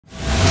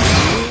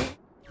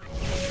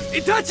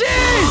Itachi!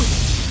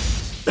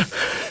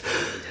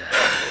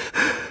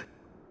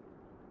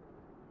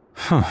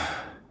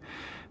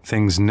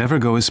 Things never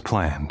go as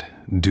planned,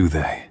 do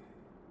they?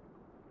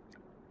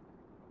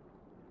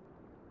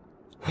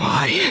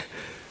 Why?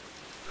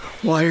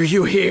 Why are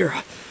you here?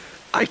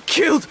 I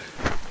killed...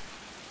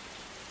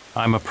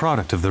 I'm a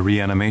product of the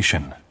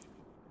reanimation.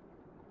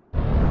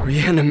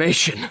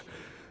 Reanimation?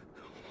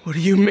 What do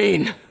you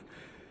mean?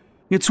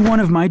 It's one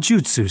of my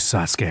jutsu,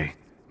 Sasuke.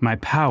 My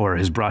power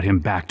has brought him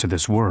back to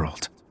this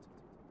world.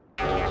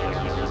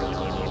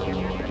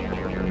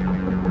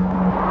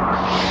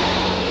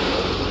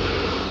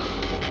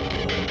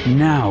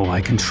 Now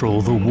I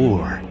control the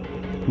war.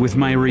 With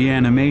my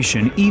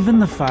reanimation, even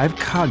the 5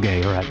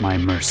 Kage are at my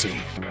mercy.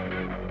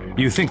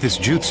 You think this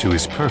jutsu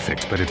is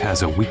perfect, but it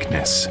has a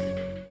weakness.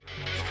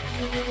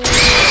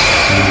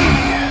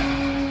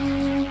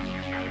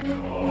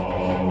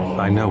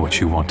 I know what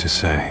you want to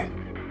say.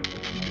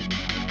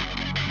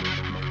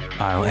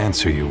 I'll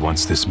answer you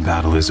once this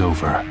battle is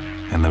over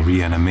and the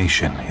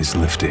reanimation is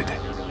lifted.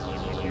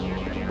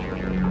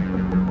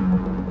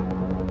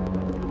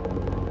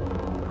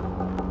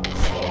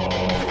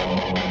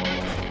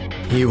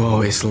 You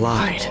always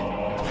lied.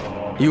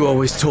 You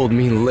always told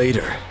me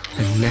later,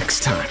 and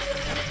next time.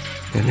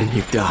 And then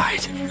you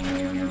died.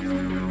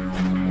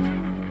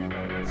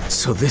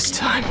 So this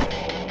time,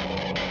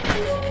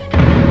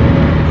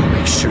 I'll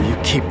make sure you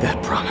keep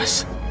that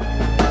promise.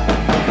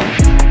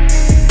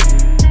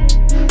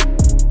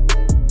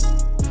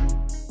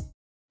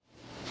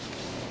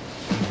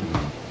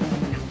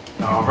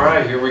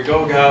 Alright, here we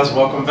go guys,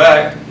 welcome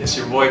back. It's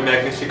your boy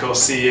Magnifico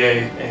CA,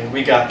 and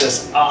we got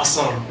this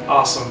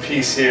awesome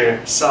piece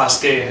here.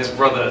 Sasuke and his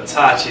brother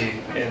Itachi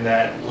in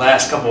that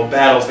last couple of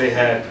battles they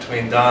had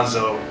between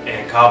Danzo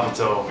and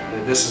Kabuto.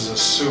 And this is a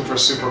super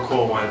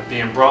cool one,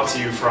 being brought to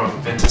you from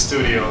Ventus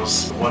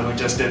Studios, the one who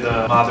just did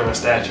the Madara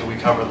statue we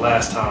covered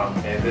last time.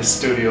 And this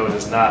studio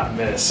does not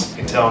miss. You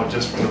can tell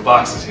just from the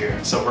boxes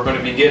here. So we're going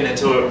to be getting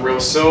into it real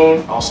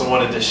soon. I also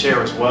wanted to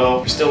share as well.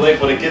 If you're still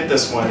able to get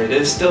this one, it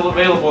is still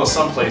available in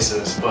some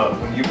places, but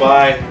when you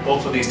buy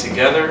both of these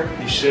together,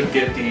 you should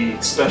get the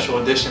special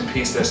edition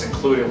piece that's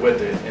included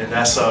with it, and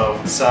that's of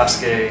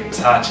Sasuke,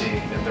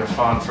 Itachi, and their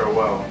fond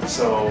farewell.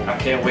 So I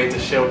can't wait to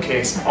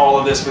showcase all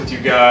of this with you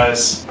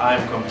guys.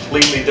 I'm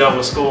completely done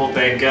with school,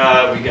 thank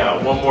God. We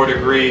got one more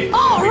degree. We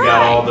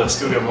got all the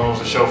student loans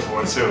to show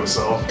for it too,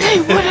 so. Hey,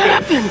 what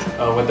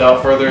happened?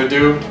 Without further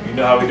ado, you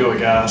know how we do it,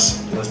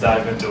 guys. Let's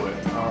dive into it.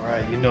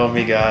 Alright, you know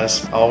me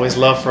guys. I always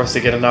love for us to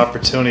get an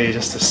opportunity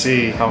just to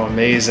see how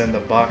amazing the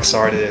box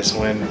art is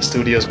when the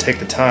studios take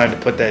the time to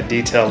put that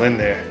detail in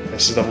there.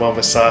 This is the one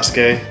with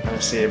Sasuke.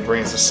 You see it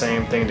brings the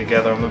same thing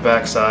together on the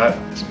back side.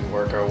 As we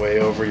work our way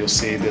over, you'll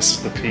see this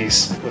is the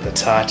piece with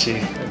Itachi.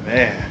 And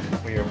man,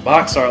 when your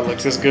box art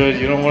looks this good,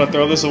 you don't want to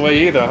throw this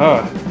away either,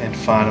 huh? And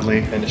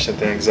finally, finishing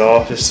things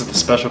off, this is the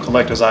special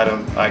collector's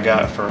item I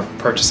got for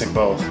purchasing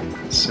both.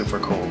 Super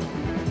cool.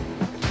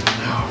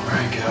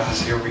 Alright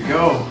guys, here we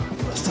go.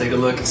 Let's take a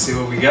look and see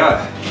what we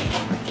got.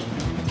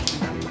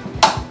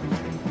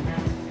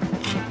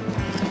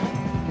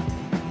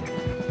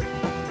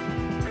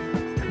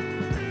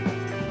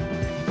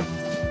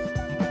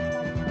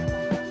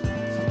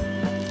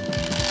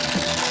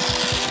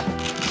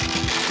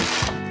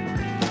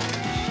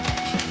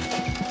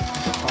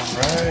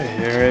 Alright,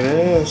 here it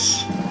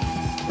is.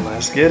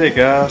 Let's get it,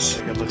 guys.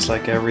 It looks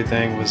like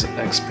everything was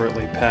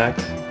expertly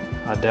packed.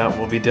 I doubt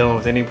we'll be dealing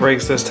with any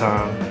breaks this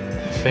time.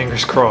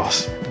 Fingers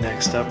crossed.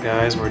 Next up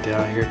guys, we're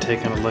down here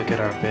taking a look at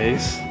our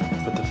base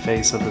with the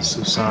face of the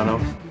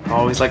Susanoo. I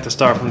always like to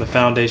start from the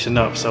foundation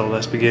up, so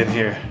let's begin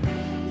here.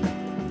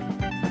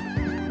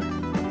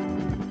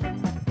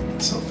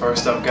 So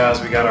first up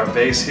guys, we got our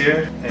base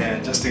here,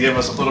 and just to give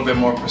us a little bit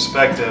more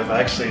perspective, I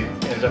actually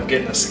ended up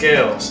getting a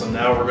scale, so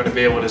now we're going to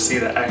be able to see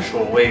the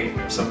actual weight.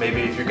 So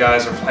maybe if you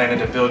guys are planning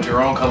to build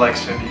your own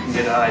collection, you can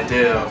get an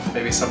idea of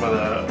maybe some of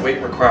the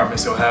weight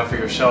requirements you'll have for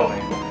your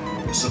shelving.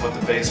 This is what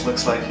the base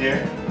looks like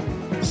here.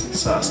 See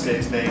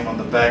Sasuke's name on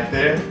the back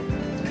there.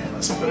 And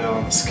let's put it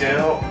on the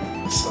scale.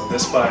 So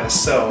this by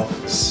itself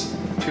is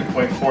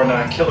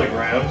 2.49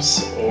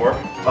 kilograms or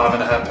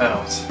 5.5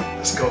 pounds.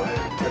 Let's go ahead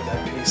and put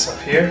that piece up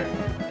here.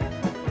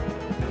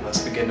 And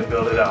let's begin to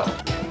build it out.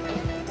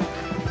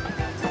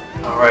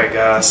 Alright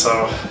guys,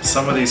 so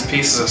some of these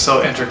pieces are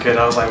so intricate,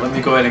 I was like, let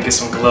me go ahead and get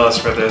some gloves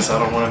for this. I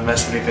don't want to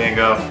mess anything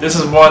up. This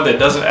is one that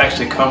doesn't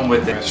actually come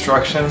with the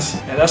instructions,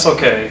 and that's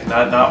okay.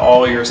 Not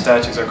all your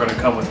statues are going to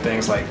come with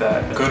things like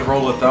that. A good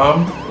rule of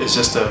thumb is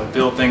just to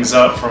build things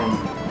up from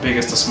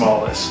biggest to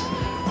smallest,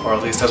 or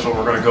at least that's what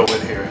we're going to go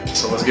with here.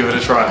 So let's give it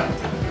a try.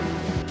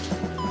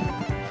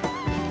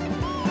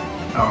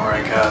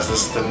 Alright guys,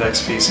 this is the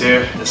next piece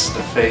here. This is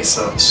the face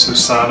of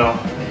Susanoo.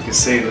 You can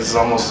see this is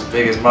almost as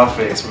big as my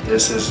face.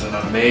 This is an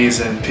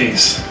amazing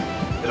piece.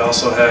 It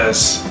also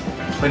has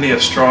plenty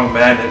of strong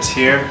magnets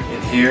here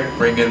and here,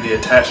 bring in the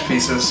attached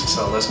pieces.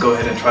 So let's go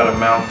ahead and try to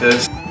mount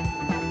this.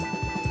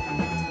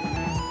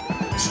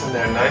 It's in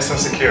there nice and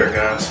secure,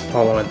 guys.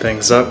 Following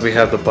things up, we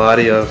have the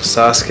body of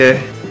Sasuke.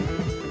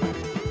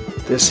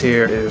 This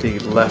here is the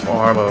left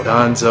arm of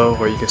Danzo,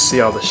 where you can see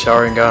all the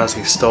Sharingans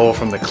he stole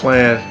from the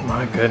clan.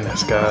 My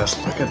goodness, guys,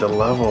 look at the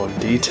level of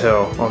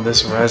detail on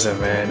this resin,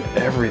 man.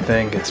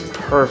 Everything is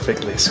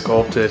perfectly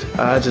sculpted.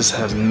 I just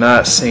have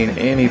not seen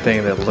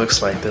anything that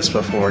looks like this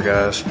before,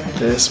 guys.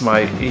 This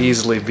might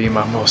easily be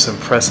my most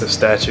impressive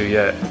statue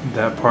yet.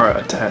 That part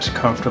attached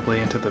comfortably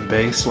into the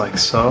base like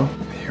so.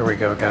 Here we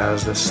go,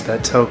 guys. This is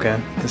that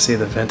token. You can see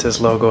the Ventus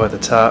logo at the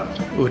top,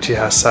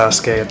 Uchiha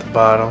Sasuke at the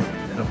bottom,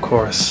 and of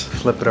course,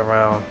 flip it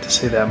around to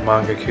see that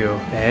Mangekyo.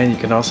 And you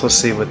can also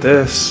see with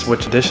this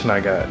which edition I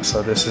got.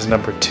 So this is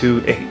number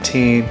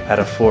 218 out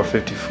of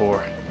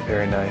 454.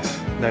 Very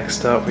nice.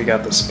 Next up, we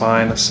got the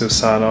spine of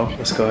Susanoo.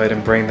 Let's go ahead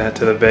and bring that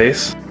to the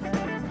base.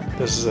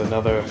 This is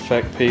another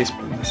effect piece.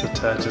 This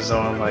attaches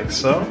on like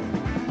so.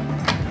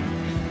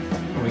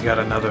 We got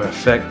another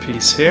effect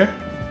piece here.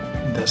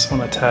 This one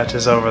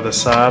attaches over the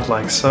side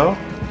like so.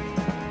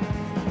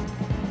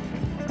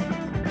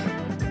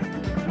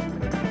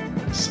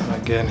 So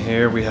again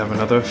here we have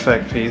another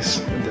effect piece.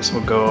 This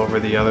will go over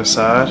the other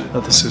side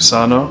of the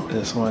Susanoo.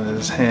 This one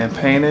is hand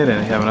painted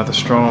and you have another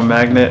strong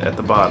magnet at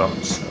the bottom.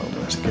 So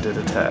let's get it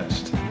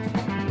attached.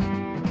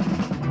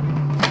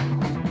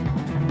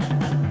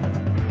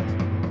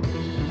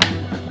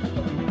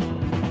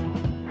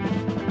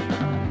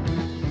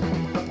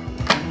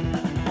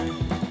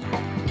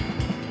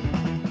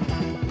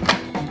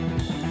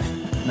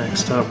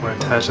 Next up, we're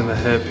attaching the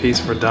headpiece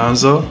for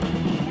Danzo.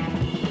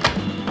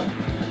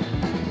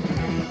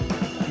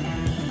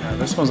 Now,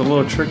 this one's a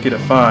little tricky to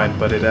find,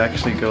 but it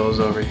actually goes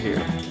over here.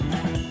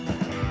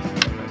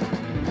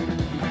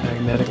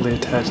 Magnetically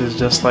attaches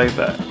just like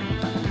that.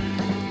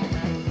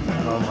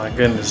 Oh my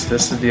goodness,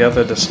 this is the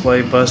other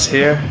display bus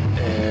here.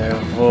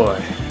 And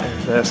boy,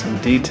 there's some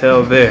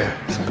detail there,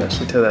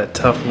 especially to that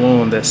tough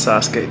wound that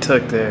Sasuke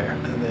took there.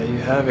 And there you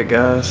have it,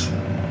 guys.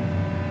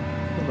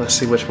 Let's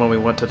see which one we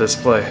want to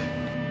display.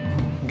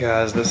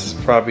 Guys, this is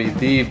probably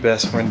the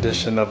best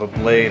rendition of a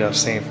blade I've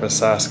seen for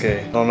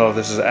Sasuke. I don't know if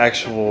this is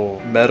actual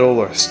metal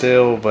or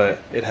steel, but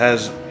it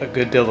has a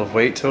good deal of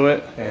weight to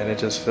it and it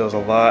just feels a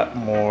lot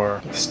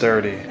more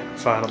sturdy.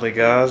 Finally,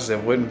 guys,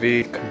 it wouldn't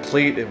be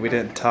complete if we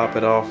didn't top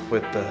it off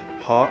with the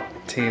Hawk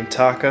Team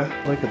Taka.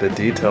 Look at the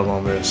detail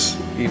on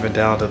this, even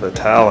down to the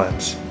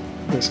talons.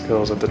 This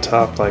goes at the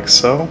top like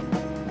so.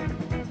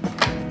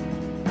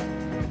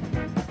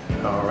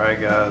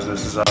 Alright guys,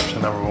 this is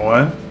option number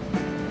 1.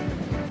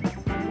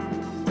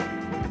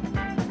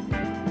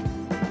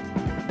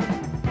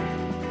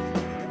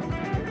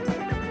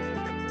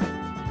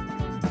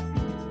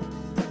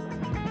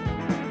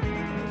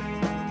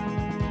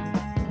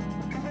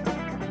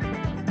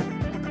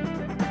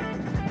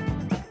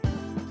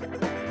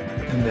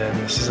 And then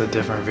this is a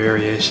different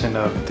variation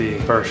of the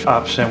first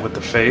option with the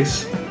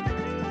face.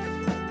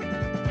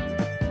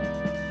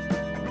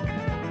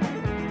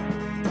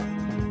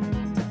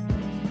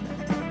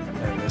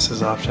 And this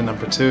is option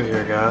number 2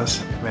 here,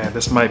 guys. Man,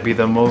 this might be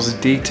the most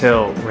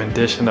detailed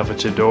rendition of a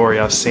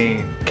Chidori I've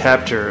seen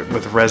captured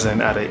with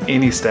resin out of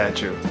any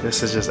statue.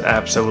 This is just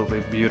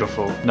absolutely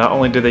beautiful. Not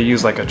only do they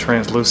use like a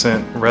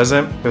translucent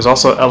resin, there's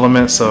also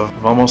elements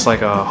of almost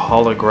like a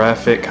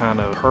holographic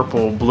kind of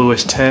purple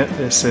bluish tint.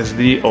 This is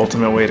the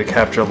ultimate way to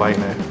capture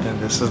lightning. And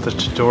this is the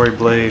Chidori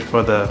blade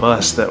for the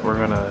bust that we're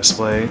gonna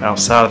display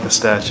outside of the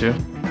statue.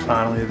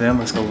 Finally then,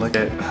 let's go look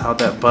at how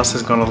that bust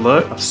is gonna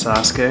look of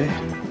Sasuke.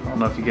 I don't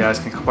know if you guys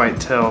can quite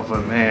tell,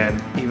 but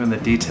man, even the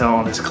detail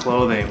on his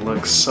clothing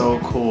looks so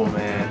cool,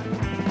 man.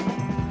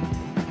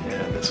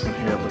 Yeah, this one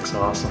here looks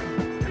awesome.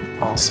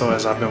 Also,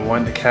 as I've been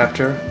wanting to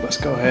capture, let's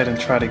go ahead and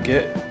try to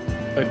get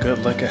a good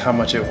look at how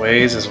much it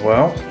weighs as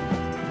well. Here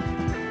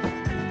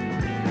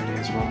it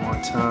is one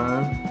more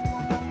time.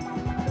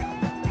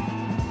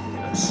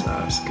 That's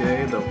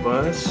Sasuke, the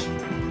bust.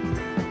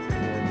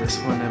 And this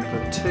one in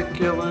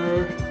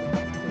particular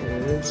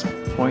is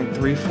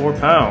 0.34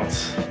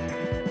 pounds.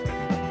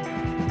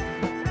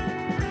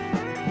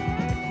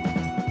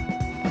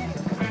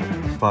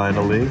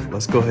 Finally,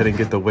 let's go ahead and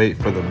get the weight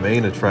for the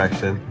main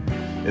attraction,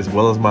 as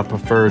well as my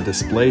preferred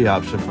display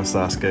option for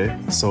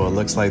Sasuke. So it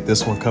looks like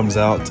this one comes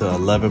out to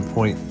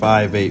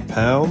 11.58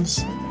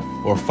 pounds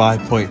or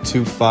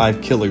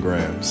 5.25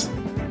 kilograms.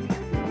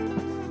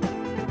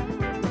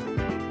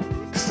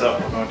 Next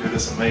up, we're gonna do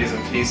this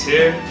amazing piece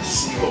here. Let's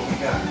see what we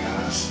got,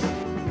 guys.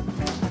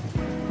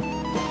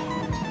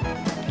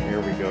 Here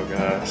we go,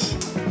 guys.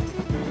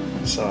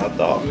 So I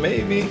thought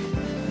maybe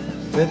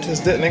Ventus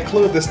didn't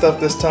include this stuff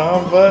this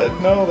time, but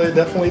no, they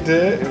definitely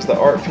did. Here's the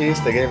art piece.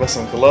 They gave us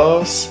some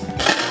gloves,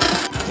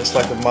 just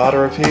like the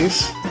Madara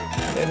piece.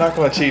 They're not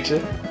gonna cheat you.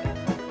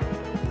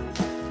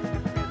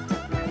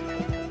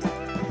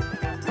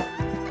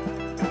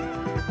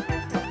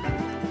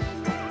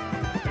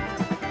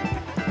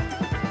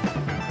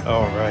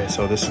 Alright,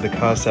 so this is the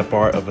concept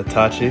art of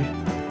Itachi.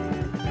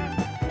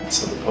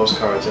 So the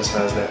postcard just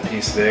has that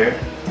piece there.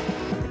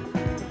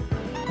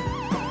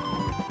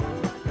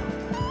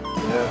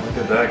 Yeah, look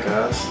at that,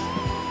 guys.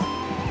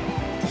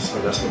 So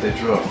that's what they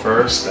drew up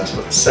first. That's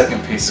what the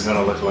second piece is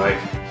gonna look like.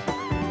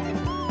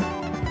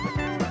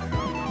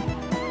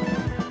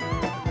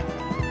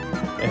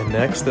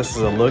 Next, this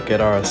is a look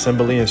at our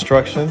assembly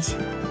instructions.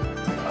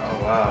 Oh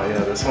wow, yeah,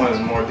 this one is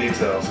more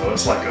detailed, so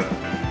it's like a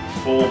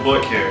full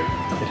book here.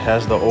 It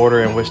has the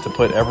order in which to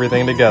put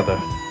everything together.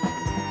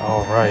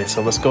 All right,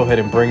 so let's go ahead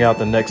and bring out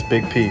the next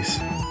big piece.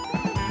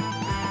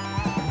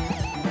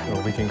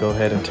 So we can go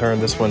ahead and turn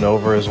this one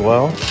over as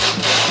well.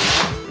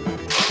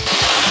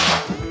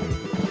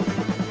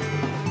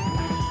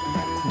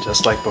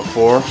 Just like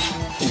before,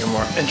 your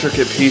more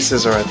intricate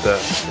pieces are at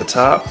the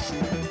top,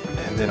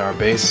 and then our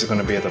base is going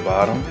to be at the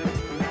bottom.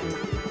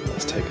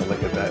 Let's take a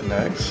look at that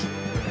next.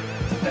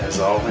 As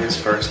always,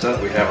 first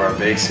up we have our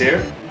base here,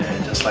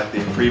 and just like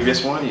the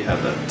previous one, you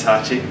have the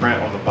Itachi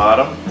print on the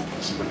bottom.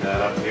 Let's put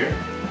that up here.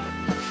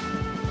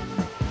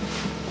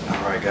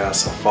 Alright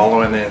guys, so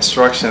following the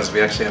instructions,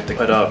 we actually have to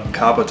put up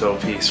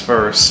Kabuto piece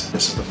first.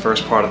 This is the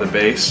first part of the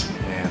base,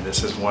 and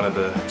this is one of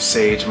the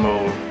Sage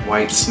Mode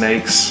white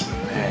snakes.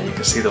 And you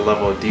can see the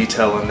level of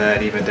detail in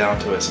that, even down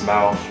to its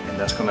mouth. And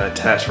that's going to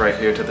attach right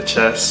here to the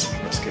chest.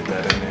 Let's get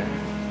that in there,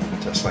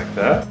 just like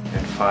that.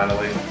 And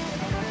finally,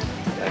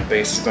 that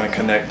base is going to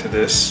connect to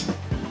this.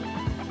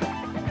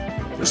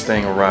 This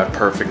thing will ride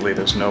perfectly.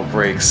 There's no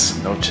breaks,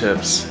 no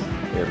chips.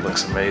 It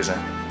looks amazing.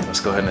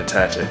 Let's go ahead and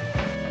attach it.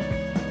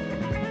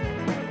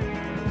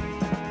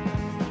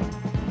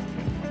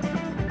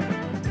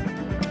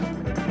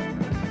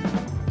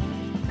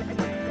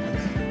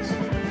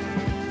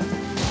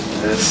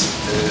 This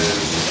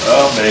is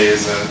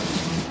amazing.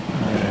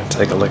 And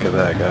take a look at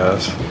that,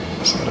 guys.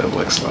 That's what it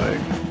looks like.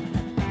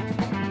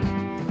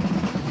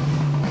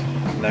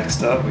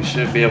 Next up, we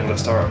should be able to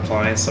start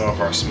applying some of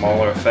our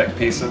smaller effect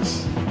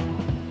pieces.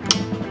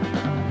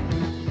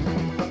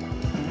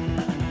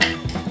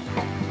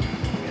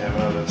 We have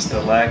another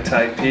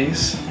stalactite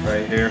piece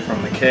right here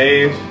from the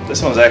cave.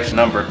 This one's actually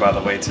numbered, by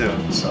the way, too.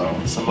 So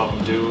some of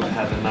them do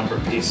have the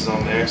numbered pieces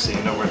on there, so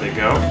you know where they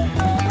go.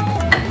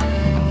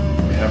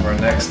 We have our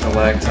next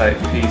stalactite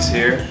piece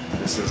here.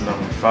 This is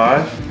number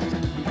 5.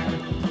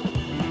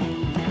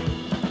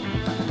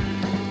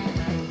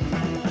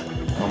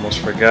 Almost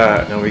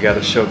forgot. Now we got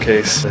to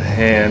showcase the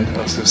hand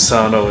of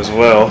Susanoo as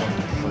well.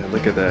 Boy,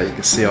 look at that. You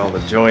can see all the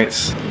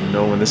joints. You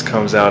know when this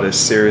comes out, it's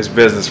serious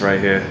business right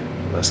here.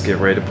 Let's get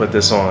ready to put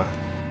this on.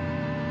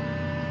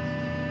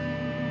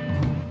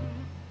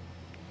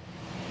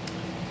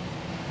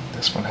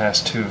 This one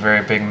has 2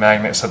 very big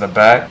magnets at the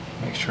back.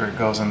 Make sure it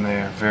goes in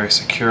there very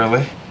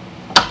securely.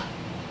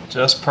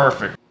 Just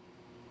perfect.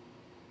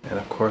 And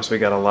of course we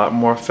got a lot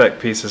more effect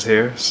pieces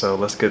here, so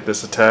let's get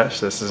this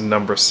attached. This is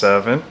number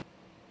 7.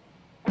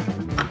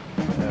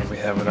 And we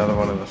have another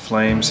one of the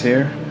flames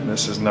here, and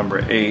this is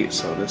number 8,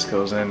 so this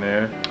goes in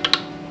there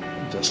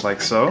just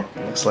like so.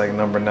 Looks like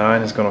number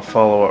 9 is going to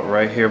follow up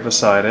right here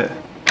beside it,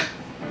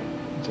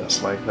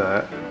 just like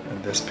that.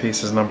 And this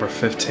piece is number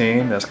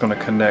 15. That's going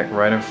to connect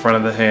right in front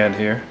of the hand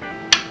here.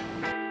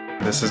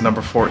 This is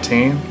number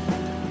 14.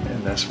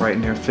 And that's right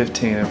near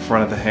 15 in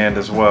front of the hand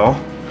as well.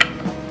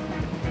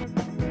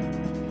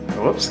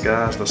 Whoops,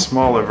 guys, the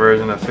smaller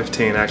version of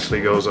 15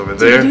 actually goes over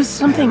there. Did you do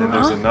something and then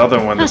there's wrong? another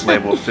one that's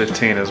labeled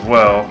 15 as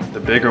well. The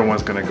bigger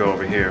one's gonna go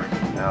over here.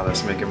 Now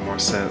that's making more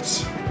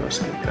sense. Let's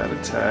get that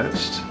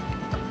attached.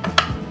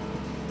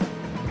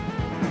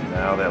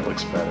 Now that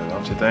looks better,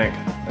 don't you think?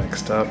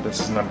 Next up, this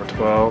is number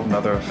 12,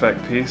 another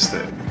effect piece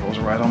that goes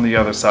right on the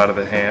other side of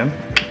the hand.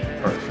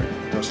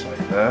 Perfect, just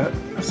like that.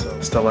 So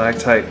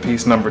stalactite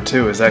piece number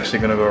 2 is actually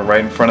going to go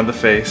right in front of the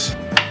face.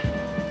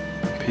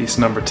 Piece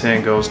number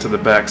 10 goes to the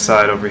back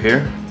side over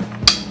here.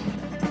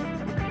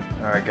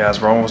 Alright guys,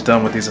 we're almost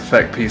done with these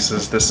effect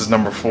pieces. This is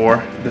number 4.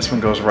 This one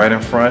goes right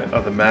in front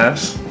of the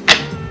mask,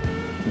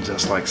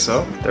 just like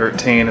so.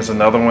 13 is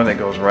another one that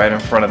goes right in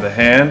front of the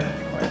hand,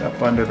 right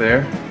up under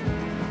there.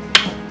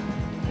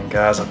 And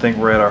guys, I think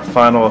we're at our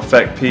final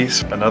effect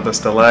piece, another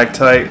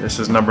stalactite. This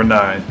is number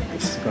 9.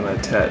 This is going to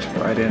attach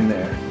right in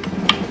there.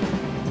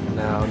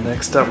 Now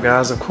next up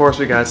guys, of course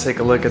we gotta take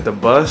a look at the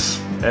bust.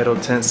 Edo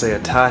Tensei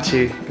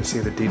Itachi. You can see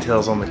the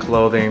details on the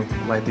clothing.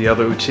 Like the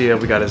other Uchiha,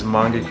 we got his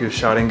Mangekyo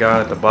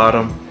Sharingan at the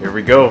bottom. Here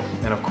we go.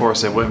 And of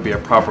course it wouldn't be a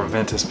proper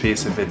Ventus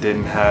piece if it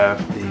didn't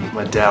have the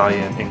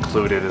medallion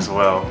included as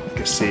well. You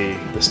can see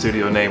the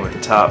studio name at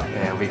the top,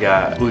 and we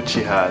got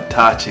Uchiha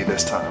Itachi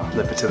this time.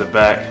 Flip it to the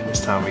back.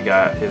 This time we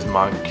got his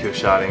Mangekyo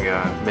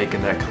Sharingan,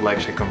 making that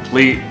collection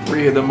complete.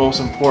 3 of the most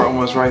important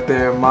ones right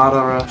there,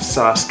 Madara,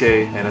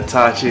 Sasuke, and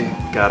Itachi.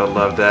 Gotta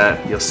love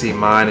that. You'll see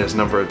mine is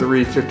number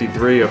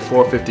 353 or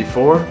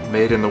 454,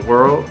 made in the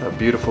world. A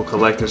beautiful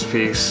collector's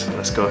piece.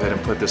 Let's go ahead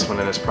and put this one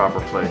in its proper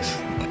place.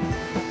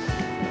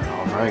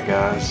 Alright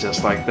guys,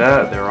 just like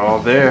that, they're all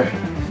there.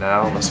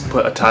 Now let's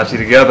put Itachi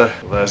together.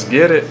 Let's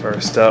get it.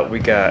 First up, we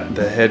got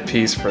the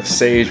headpiece for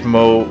Sage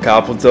Mode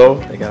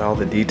Kabuto. They got all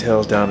the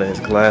details down to his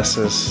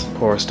glasses. Of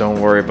course,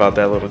 don't worry about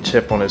that little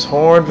chip on his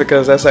horn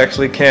because that's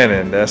actually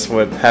canon. That's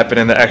what happened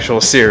in the actual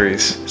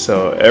series.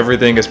 So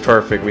everything is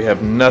perfect. We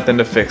have nothing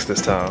to fix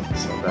this time.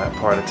 So that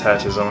part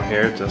attaches on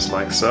here just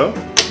like so.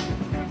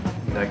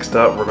 Next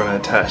up, we're going to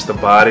attach the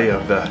body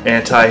of the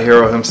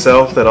anti-hero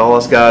himself that all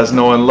us guys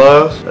know and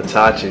love,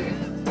 Itachi.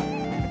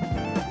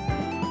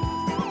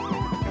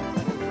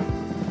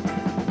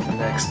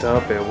 Next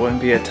up, it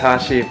wouldn't be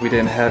Itachi if we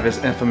didn't have his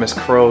infamous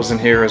crows in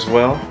here as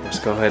well. Let's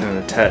go ahead and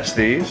attach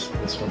these.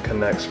 This one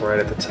connects right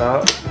at the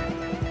top.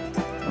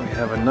 We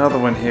have another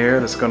one here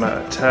that's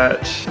gonna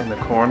attach in the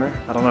corner.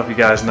 I don't know if you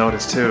guys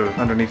noticed too,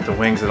 underneath the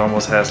wings it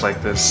almost has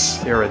like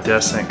this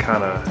iridescent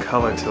kind of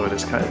color to it.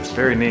 It's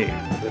very neat.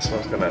 This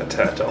one's gonna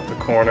attach off the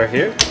corner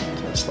here,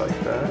 just like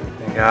that.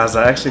 And guys,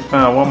 I actually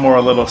found one more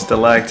little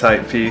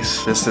stalactite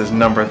piece. This is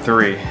number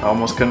 3. I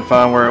almost couldn't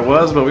find where it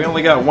was, but we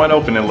only got one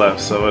opening left,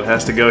 so it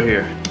has to go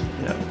here.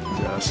 Yep,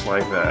 just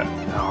like that.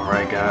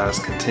 Alright guys,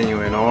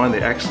 continuing on,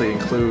 they actually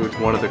include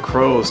one of the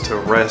crows to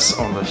rest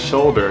on the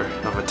shoulder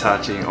of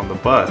Itachi on the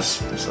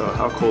bus. So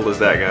how cool is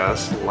that,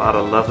 guys? A lot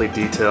of lovely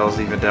details,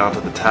 even down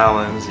to the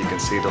talons. You can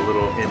see the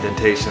little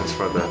indentations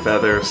for the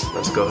feathers.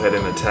 Let's go ahead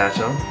and attach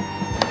them.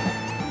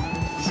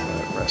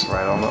 Rest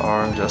right on the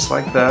arm, just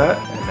like that.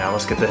 And now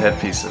let's get the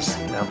headpieces.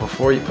 Now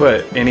before you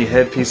put any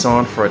headpiece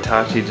on for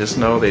Itachi, just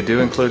know they do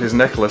include his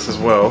necklace as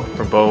well,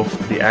 for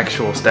both the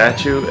actual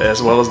statue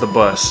as well as the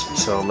bust.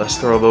 So let's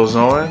throw those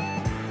on.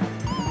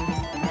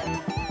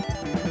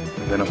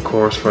 And then of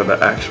course for the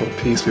actual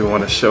piece we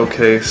want to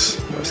showcase,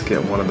 let's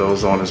get one of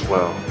those on as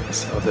well.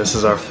 So this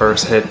is our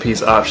first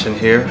headpiece option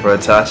here for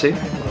Itachi.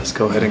 Let's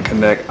go ahead and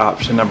connect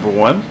option number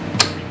 1.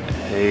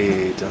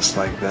 Hey, just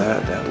like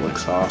that. That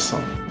looks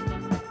awesome.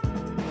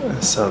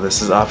 So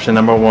this is option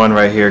number 1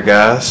 right here,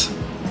 guys,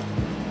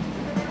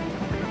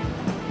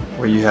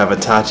 where you have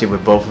Itachi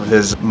with both of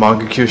his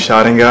Mangekyou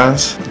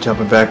Sharingans,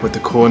 jumping back with the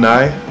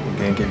kunai.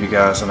 Again, give you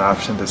guys an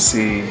option to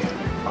see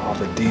all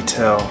the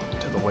detail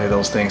to the way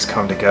those things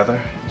come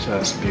together,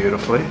 just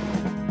beautifully.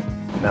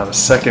 Now the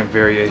second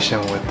variation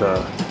with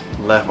the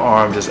left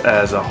arm just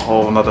adds a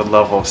whole nother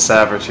level of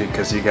savagery,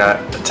 because you got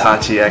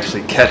Itachi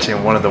actually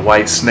catching one of the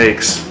white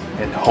snakes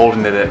and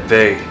holding it at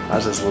bay. I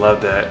just love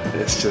that.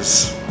 It's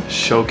just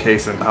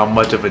showcasing how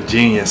much of a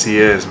genius he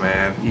is,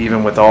 man.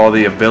 Even with all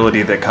the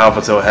ability that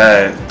Kabuto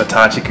had,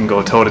 Itachi can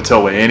go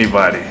toe-to-toe with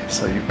anybody.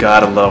 So you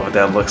gotta love what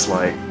that looks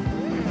like.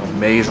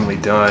 Amazingly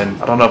done.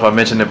 I don't know if I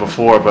mentioned it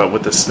before, but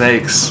with the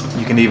snakes,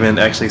 you can even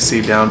actually see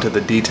down to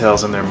the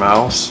details in their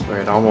mouths, where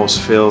it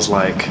almost feels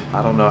like,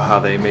 I don't know how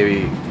they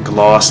maybe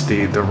glossed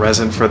the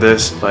resin for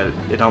this, but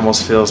it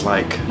almost feels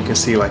like you can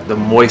see like the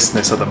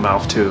moistness of the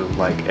mouth too.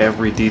 Like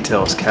every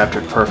detail is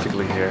captured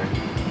perfectly here.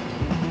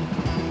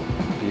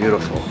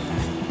 Beautiful.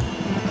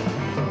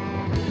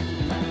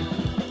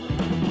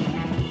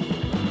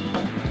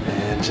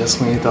 And just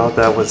when you thought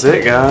that was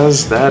it,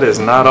 guys, that is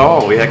not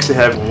all. We actually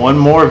have one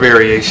more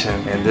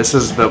variation, and this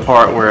is the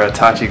part where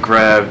Itachi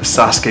grabbed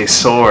Sasuke's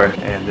sword,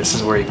 and this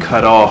is where he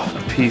cut off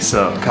a piece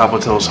of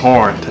Kabuto's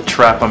horn to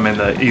trap him in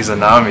the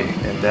Izanami.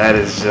 And that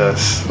is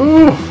just,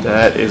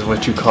 that is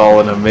what you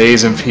call an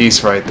amazing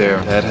piece right there.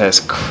 That has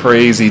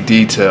crazy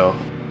detail.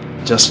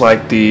 Just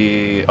like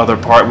the other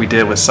part we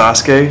did with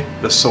Sasuke,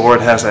 the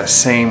sword has that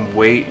same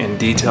weight and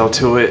detail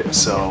to it.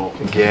 So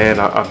again,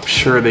 I'm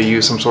sure they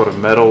used some sort of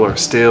metal or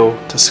steel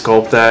to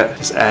sculpt that,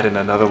 just adding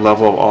another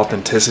level of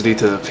authenticity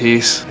to the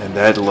piece. And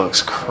that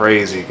looks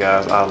crazy,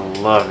 guys. I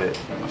love it.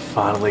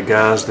 Finally,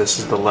 guys, this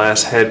is the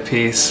last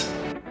headpiece.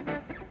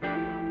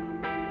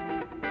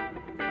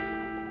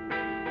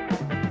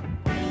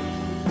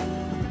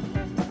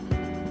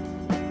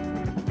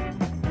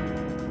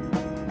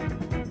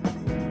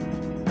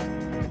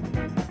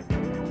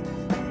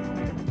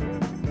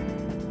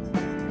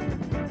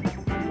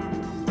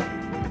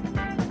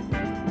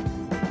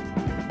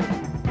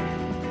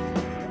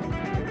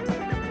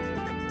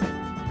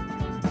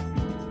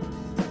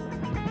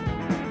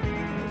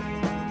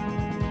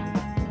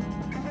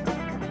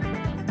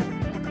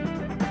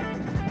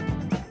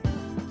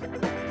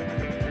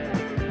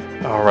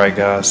 Alright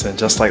guys, and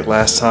just like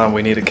last time,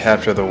 we need to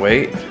capture the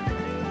weight.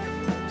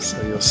 So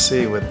you'll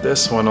see with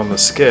this one on the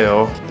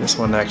scale, this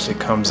one actually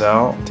comes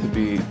out to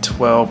be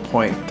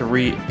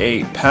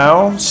 12.38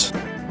 pounds.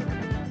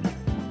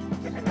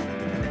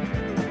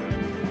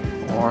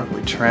 Or if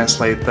we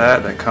translate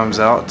that, that comes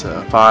out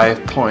to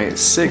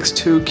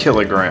 5.62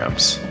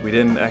 kilograms. We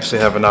didn't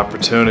actually have an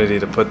opportunity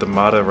to put the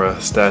Madara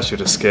statue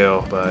to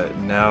scale, but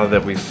now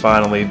that we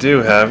finally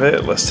do have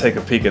it, let's take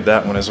a peek at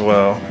that one as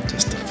well,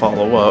 just to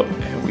follow up.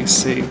 And we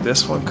see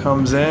this one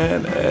comes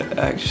in at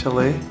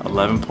actually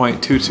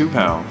 11.22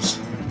 pounds.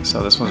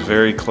 So this one's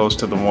very close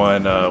to the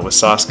one with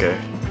Sasuke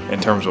in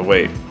terms of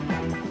weight.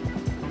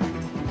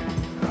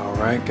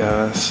 Alright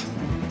guys.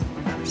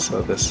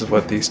 So this is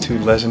what these two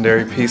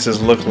legendary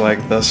pieces look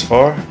like thus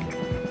far.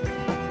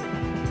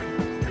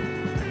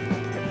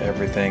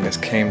 Everything has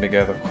came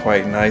together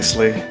quite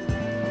nicely.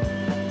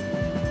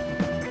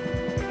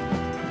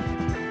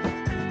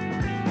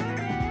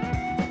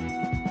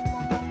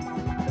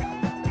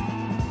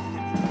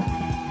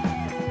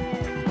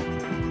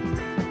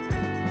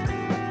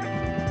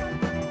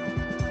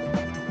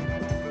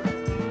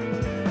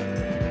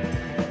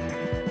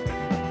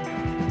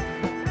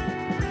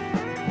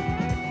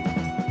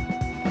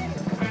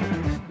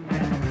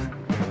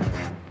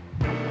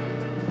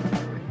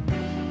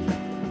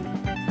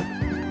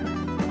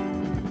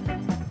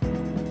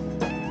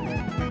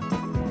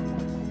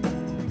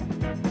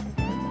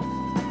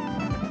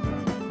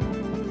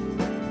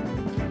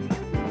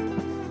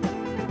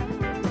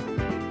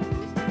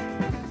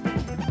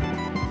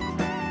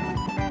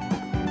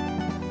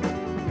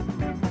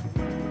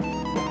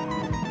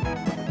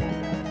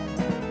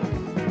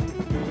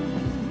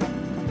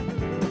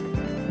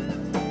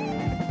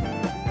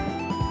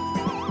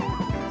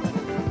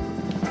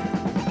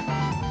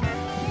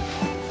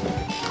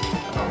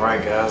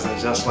 Alright guys, and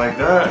just like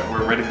that,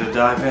 we're ready to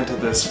dive into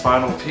this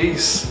final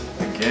piece.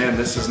 Again,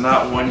 this is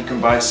not one you can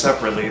buy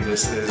separately.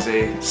 This is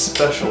a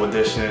special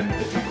edition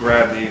if you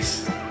grab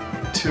these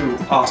two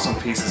awesome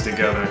pieces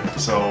together.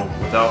 So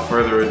without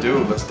further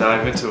ado, let's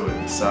dive into it.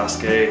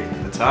 Sasuke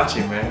and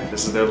Itachi, man,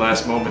 this is their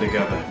last moment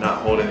together.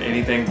 Not holding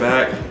anything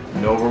back,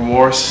 no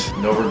remorse,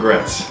 no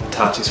regrets.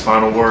 Itachi's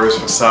final words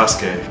for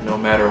Sasuke: no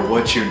matter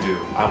what you do,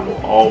 I will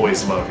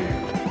always love you.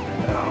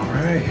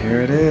 Alright, here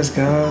it is,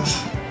 guys.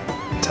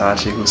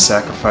 Itachi, who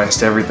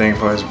sacrificed everything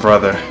for his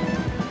brother,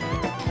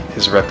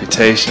 his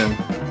reputation,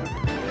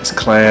 his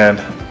clan.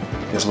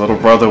 His little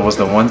brother was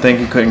the one thing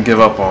he couldn't give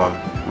up on.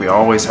 We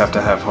always have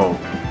to have hope,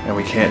 and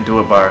we can't do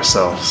it by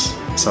ourselves.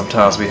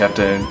 Sometimes we have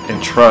to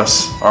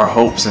entrust our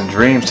hopes and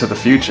dreams to the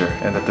future,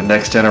 and that the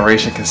next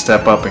generation can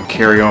step up and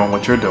carry on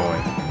what you're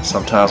doing.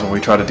 Sometimes when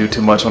we try to do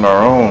too much on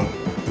our own,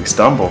 we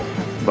stumble,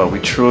 but we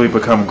truly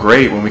become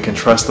great when we can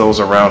trust those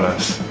around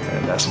us,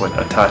 and that's what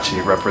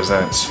Itachi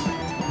represents.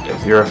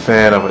 If you're a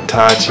fan of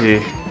Itachi,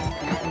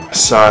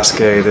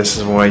 Sasuke, this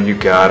is one you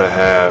gotta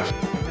have.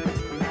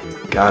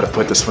 Gotta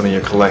put this one in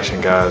your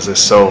collection, guys. It's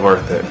so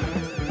worth it.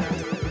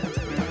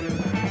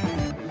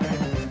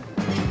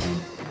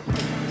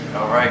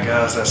 Alright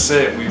guys, that's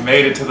it. We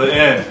made it to the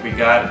end. We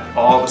got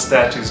all the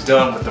statues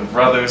done with the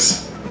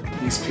brothers.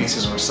 These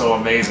pieces were so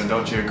amazing,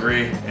 don't you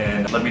agree?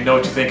 And let me know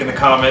what you think in the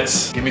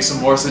comments. Give me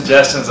some more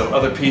suggestions of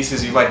other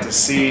pieces you'd like to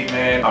see,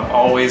 man. I'm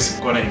always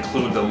going to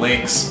include the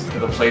links to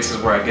the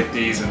places where I get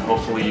these, and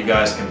hopefully you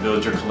guys can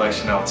build your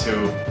collection out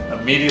too.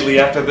 Immediately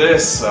after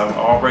this, I've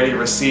already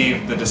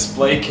received the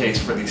display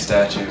case for these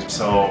statues.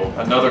 So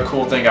another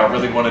cool thing I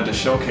really wanted to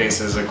showcase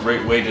is a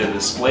great way to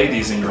display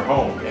these in your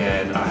home.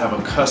 And I have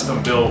a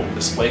custom built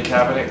display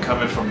cabinet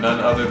coming from none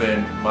other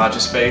than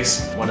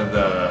Space, one of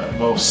the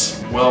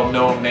most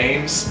well-known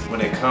names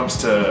when it comes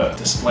to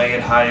displaying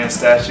high-end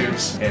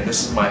statues. And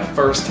this is my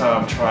first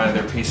time trying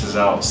their pieces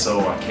out,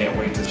 so I can't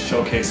wait to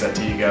showcase that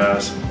to you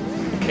guys.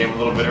 Came a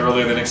little bit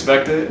earlier than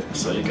expected,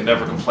 so you can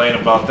never complain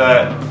about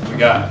that. We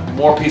got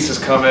more pieces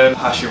coming,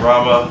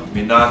 Hashirama,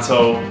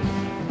 Minato,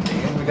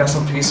 and we got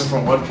some pieces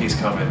from One Piece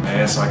coming,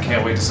 man, so I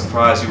can't wait to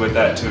surprise you with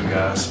that too,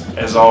 guys.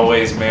 As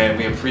always, man,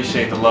 we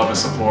appreciate the love and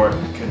support.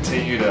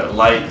 Continue to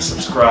like,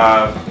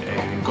 subscribe,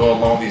 and go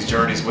along these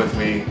journeys with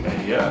me,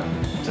 and yeah,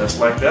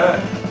 just like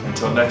that.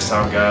 Until next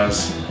time,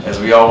 guys, as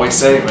we always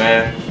say,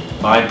 man,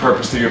 find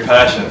purpose through your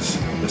passions.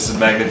 This is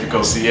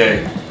Magnifico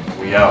CA.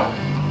 We out.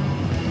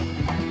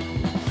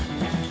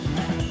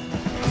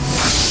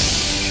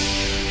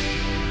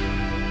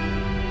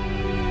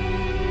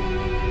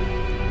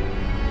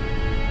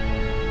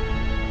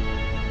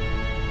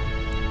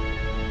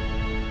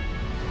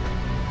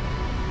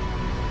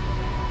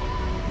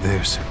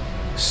 There's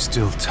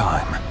still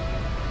time.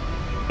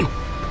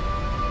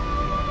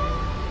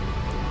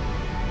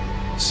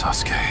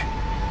 Sasuke,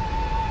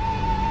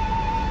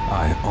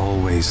 I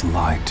always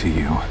lied to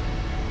you.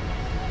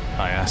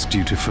 I asked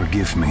you to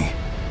forgive me,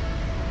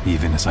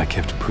 even as I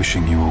kept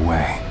pushing you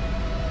away.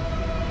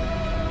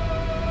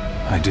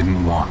 I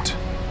didn't want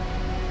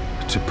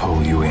to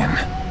pull you in.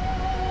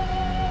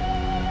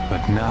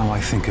 But now I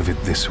think of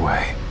it this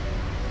way.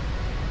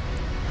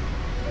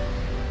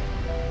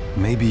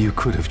 Maybe you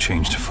could have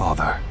changed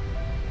father,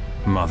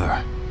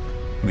 mother,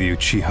 the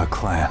Uchiha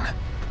clan.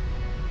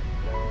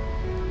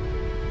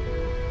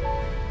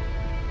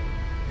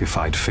 If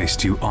I'd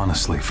faced you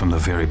honestly from the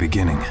very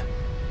beginning.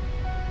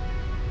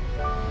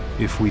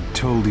 If we'd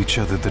told each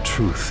other the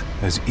truth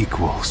as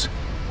equals.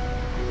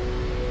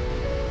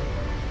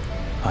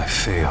 I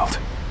failed.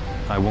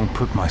 I won't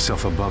put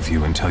myself above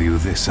you and tell you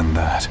this and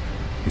that.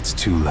 It's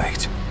too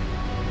late.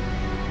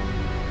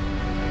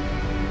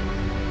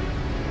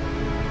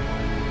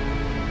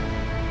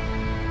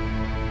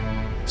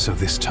 So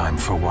this time,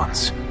 for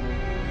once,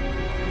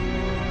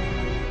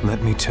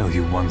 let me tell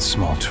you one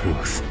small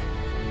truth.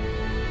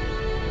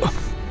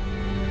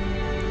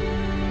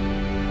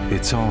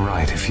 It's all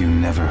right if you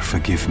never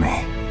forgive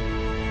me.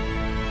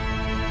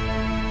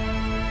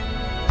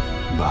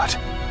 But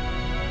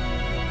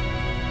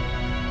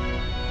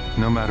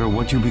no matter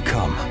what you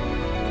become,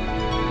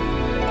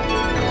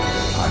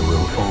 I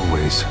will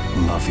always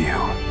love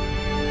you.